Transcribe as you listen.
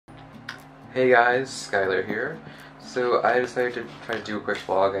Hey guys, Skylar here. So I decided to try to do a quick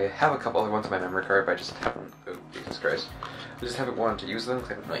vlog. I have a couple other ones on my memory card, but I just haven't, oh Jesus Christ. I just haven't wanted to use them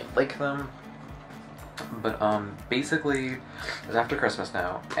because I don't really like them. But basically, it's after Christmas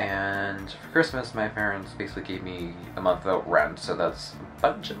now, and for Christmas my parents basically gave me a month without rent, so that's a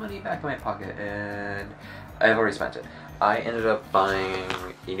bunch of money back in my pocket, and I've already spent it. I ended up buying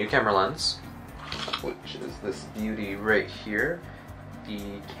a new camera lens, which is this beauty right here.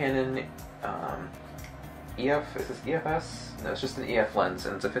 The Canon EF, is this EFS? No, it's just an EF lens,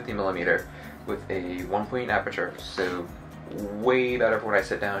 and it's a 50mm with a 1.8 aperture, so way better for when I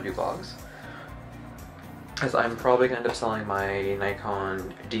sit down and do vlogs. As I'm probably going to end up selling my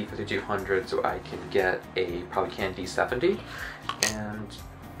Nikon D5200 so I can get a probably Canon D70, and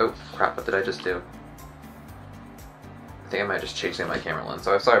oh crap, what did I just do? I think I might have just changed my camera lens,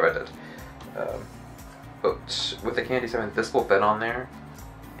 so I'm sorry about that. But with the Canon D70, this will fit on there,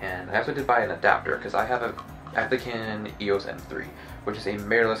 and I also did buy an adapter because I have the Canon EOS M3, which is a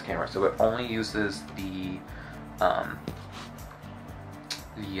mirrorless camera, so it only uses the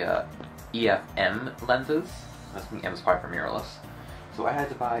EF-M lenses. That's the M is probably for mirrorless. So I had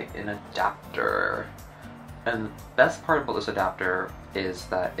to buy an adapter, and the best part about this adapter is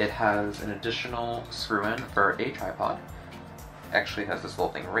that it has an additional screw-in for a tripod. Actually has this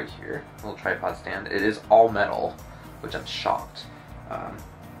little thing right here, little tripod stand. It is all metal, which I'm shocked.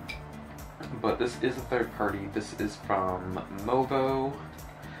 But this is a third party. This is from Movo.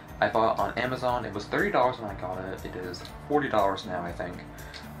 I bought it on Amazon. It was $30 when I got it. It is $40 now, I think.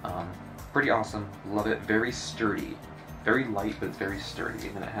 Pretty awesome. Love it. Very sturdy. Very light, but it's very sturdy.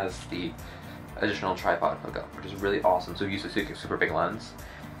 And then it has the additional tripod hookup, which is really awesome. So you use a super big lens.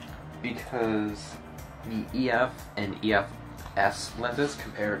 Because the EF and EF-S lenses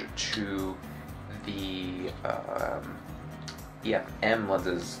compared to the EF-M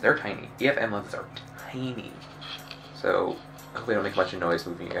lenses, they're tiny. EF-M lenses are tiny. So hopefully I don't make much noise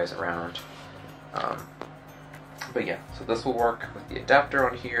moving you guys around. But yeah, so this will work with the adapter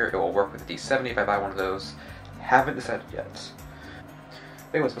on here. It will work with the D70 if I buy one of those. Haven't decided yet.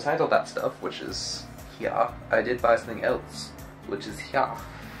 But anyways, besides all that stuff, which is yeah, I did buy something else, which is yeah.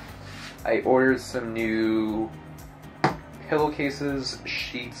 I ordered some new pillowcases,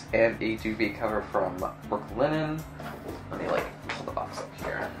 sheets, and a duvet cover from Brooklinen. Let me pull the box up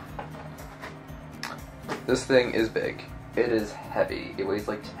here. This thing is big. It is heavy. It weighs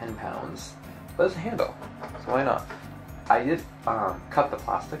like 10 pounds. But it's a handle, so why not? I did cut the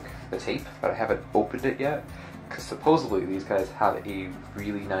plastic, the tape, but I haven't opened it yet, because supposedly these guys have a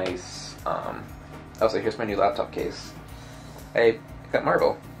really nice, also here's my new laptop case. I got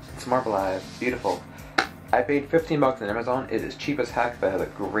marble. It's marbleized. Beautiful. I paid 15 bucks on Amazon. It is cheap as heck, but it has a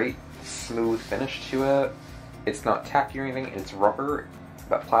great smooth finish to it. It's not tacky or anything. It's rubber,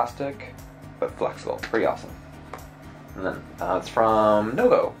 but plastic, but flexible. Pretty awesome. And then it's from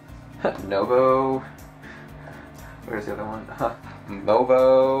Novo. Novo. Where's the other one?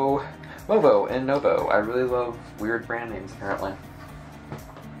 Movo. Movo and Novo. I really love weird brand names apparently.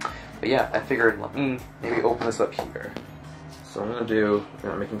 But yeah, I figured let me maybe open this up here. So I'm gonna do, I'm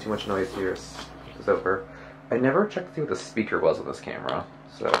not making too much noise here. It's over. I never checked to see what the speaker was with this camera,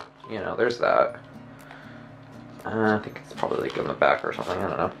 so you know, there's that. I think it's probably like in the back or something. I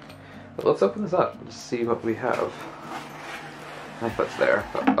don't know. But let's open this up and see what we have. I think that's there.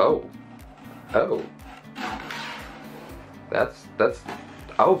 Oh, oh, that's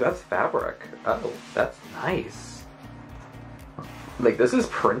oh, that's fabric. Oh, that's nice. Like this is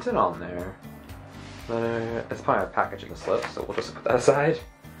printed on there. It's probably a packaging slip, so we'll just put that aside.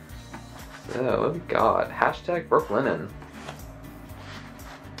 So, what we got? Hashtag Brooklinen.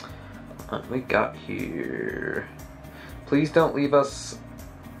 What we got here? Please don't leave us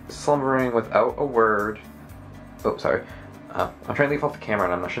slumbering without a word. Oh, sorry. I'm trying to leave off the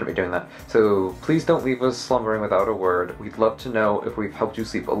camera and I shouldn't be doing that. So, please don't leave us slumbering without a word. We'd love to know if we've helped you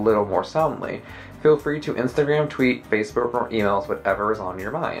sleep a little more soundly. Feel free to Instagram, tweet, Facebook, or emails, whatever is on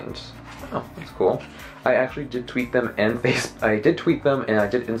your mind. Oh, that's cool. I actually did tweet them and I did tweet them and I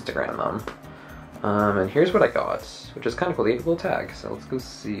did Instagram them. And here's what I got, which is kind of cool. They have a little tag, so let's go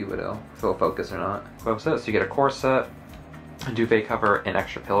see what else, if it'll focus or not. What was that? So you get a corset, a duvet cover, and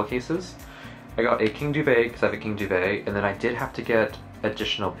extra pillowcases. I got a king duvet because I have a king duvet, and then I did have to get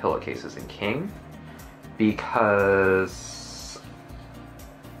additional pillowcases in king because,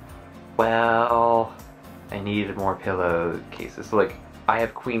 well, I needed more pillowcases. So like, I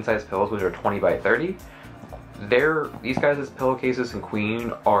have queen size pillows which are 20 by 30. These guys' pillowcases in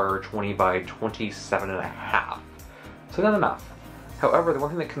queen are 20 by 27.5. So not enough. However, the one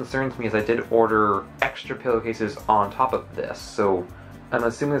thing that concerns me is I did order extra pillowcases on top of this. So I'm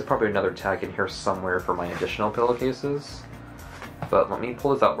assuming there's probably another tag in here somewhere for my additional pillowcases. But let me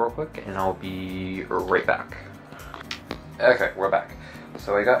pull this out real quick and I'll be right back. Okay, we're back.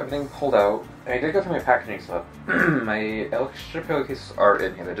 So I got everything pulled out, and I did go through my packaging stuff. My extra pillowcases are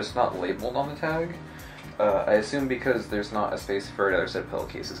in here, they're just not labeled on the tag. I assume because there's not a space for another set of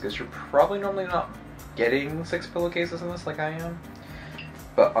pillowcases, because you're probably normally not getting 6 pillowcases in this like I am.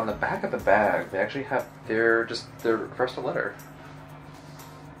 But on the back of the bag, they actually have, they're across the letter.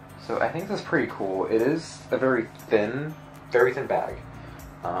 So I think that's pretty cool. It is a very thin bag.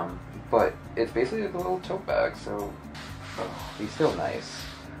 But it's basically like a little tote bag, so these feel nice.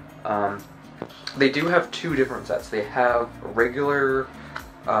 They do have 2 different sets. They have regular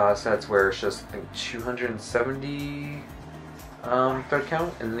sets where it's just, I think, 270 thread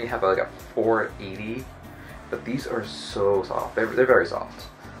count, and then they have like a 480. But these are so soft. They're very soft.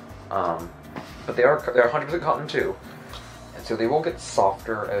 But they're 100% cotton too, and so they will get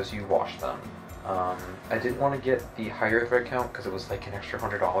softer as you wash them. I didn't want to get the higher thread count because it was like an extra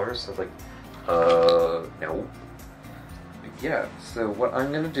 $100. So I was like, no. But yeah. So what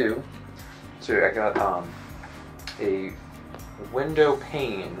I'm gonna do? So I got a window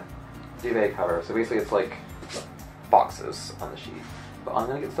pane duvet cover. So basically, it's like boxes on the sheet. But I'm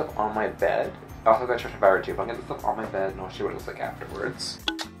gonna get stuff on my bed. I also got to charge my battery too, but I'm gonna get stuff on my bed and I'll show you what it looks like afterwards.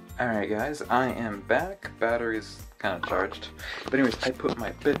 Alright guys, I am back. Battery's kind of charged. But anyways, I put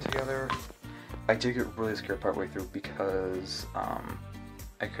my bed together. I did get really scared partway through because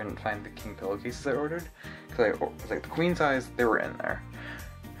I couldn't find the king pillowcases I ordered. Because I was like, the queen size, they were in there.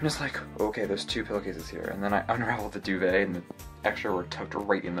 I'm just like, okay, there's 2 pillowcases here. And then I unraveled the duvet and the extra were tucked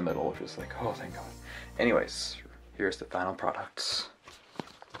right in the middle, which was like, oh, thank God. Anyways, here's the final product.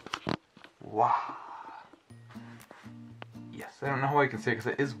 Wow. Yes, I don't know how I can say it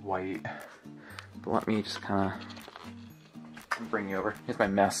because it is white. But let me just kind of bring you over. Here's my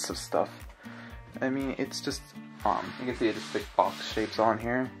mess of stuff. I mean, it's just, you can see it just like box shapes on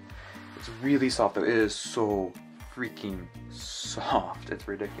here. It's really soft though. It is so freaking soft. It's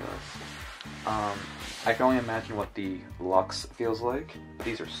ridiculous. I can only imagine what the Luxe feels like. But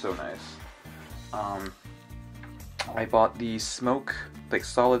these are so nice. I bought the smoke, like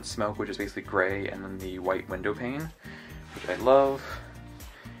solid smoke, which is basically gray, and then the white window pane, which I love.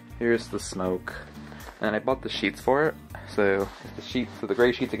 Here's the smoke. And I bought the sheets for it. So the sheets, so the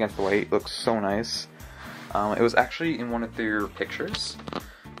gray sheets against the white, looks so nice. It was actually in one of their pictures,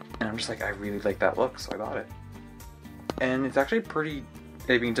 and I'm just like, I really like that look, so I bought it. And it's actually pretty,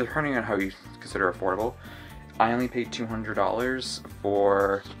 I mean, depending on how you consider affordable, I only paid $200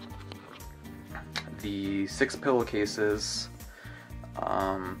 for the 6 pillowcases,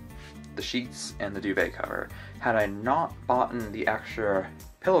 the sheets, and the duvet cover. Had I not bought the extra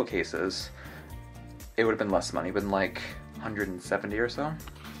pillowcases, it would have been less money, been like 170 or so,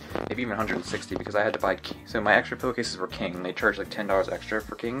 maybe even 160, because I had to buy, so my extra pillowcases were king. They charged like $10 extra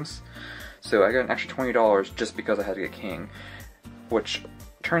for kings, so I got an extra $20 just because I had to get king, which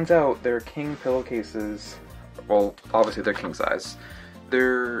turns out they're king pillowcases. Well, obviously they're king size.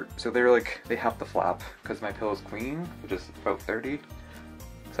 They're like, they have the flap, because my pillow's queen, which is about 30,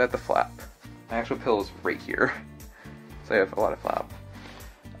 so I have the flap. My actual pillow's right here, so I have a lot of flap.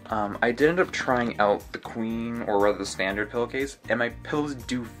 I did end up trying out the queen, or rather the standard pillowcase, and my pillows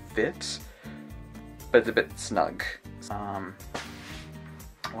do fit, but it's a bit snug.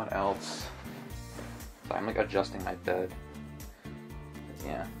 What else? So I'm like adjusting my bed.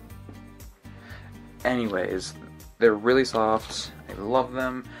 Yeah. Anyways, they're really soft. I love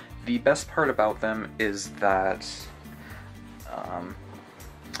them. The best part about them is that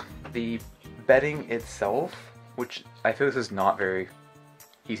the bedding itself, which I feel this is not very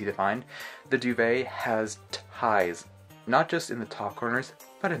easy to find, the duvet has ties, not just in the top corners,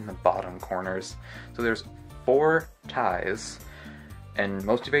 but in the bottom corners. So there's 4 ties, and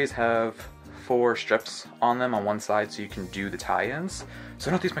most duvets have 4 strips on them on one side so you can do the tie-ins. So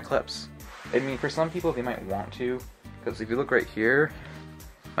I don't use my clips. I mean, for some people they might want to, because if you look right here,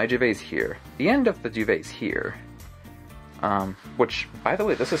 my duvet's here. The end of the duvet's here. Which, by the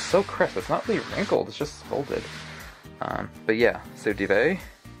way, this is so crisp. It's not really wrinkled, it's just folded. But yeah, so duvet.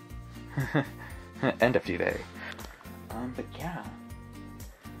 End of duvet. But yeah.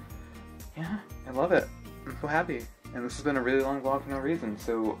 Yeah, I love it. I'm so happy. And this has been a really long vlog for no reason,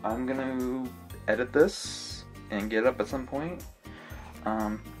 so I'm gonna edit this and get it up at some point.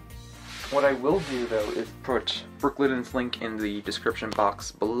 What I will do though is put Brooklinen's link in the description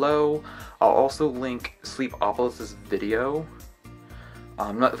box below. I'll also link Sleepopolis' video.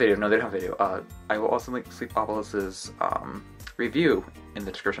 Not the video, no, they don't have video. I will also link Sleepopolis' review in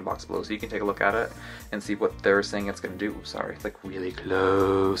the description box below, so you can take a look at it and see what they're saying it's gonna do. Sorry, like really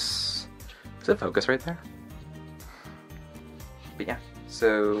close. Is it focus right there? But yeah,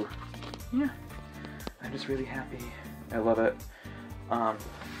 so yeah, I'm just really happy. I love it.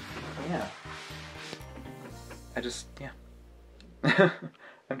 Yeah.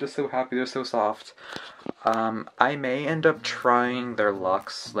 I'm just so happy. They're so soft. I may end up trying their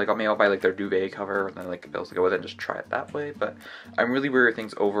Luxe. Like, I'll buy like their duvet cover and then like be able to go with it and just try it that way. But I'm really worried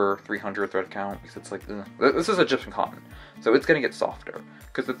things over 300 thread count, because it's like, this is Egyptian cotton, so it's gonna get softer.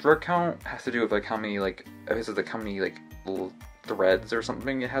 Because the thread count has to do with like how many like, I guess it's like how many like little threads or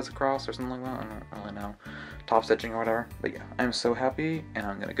something it has across or something like that. I don't really know. Top stitching or whatever. But yeah, I'm so happy, and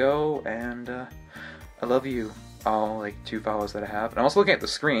I'm gonna go, and I love you, all like 2 followers that I have. And I'm also looking at the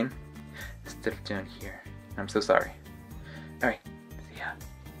screen instead of down here. I'm so sorry. Alright, see ya.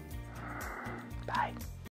 Bye.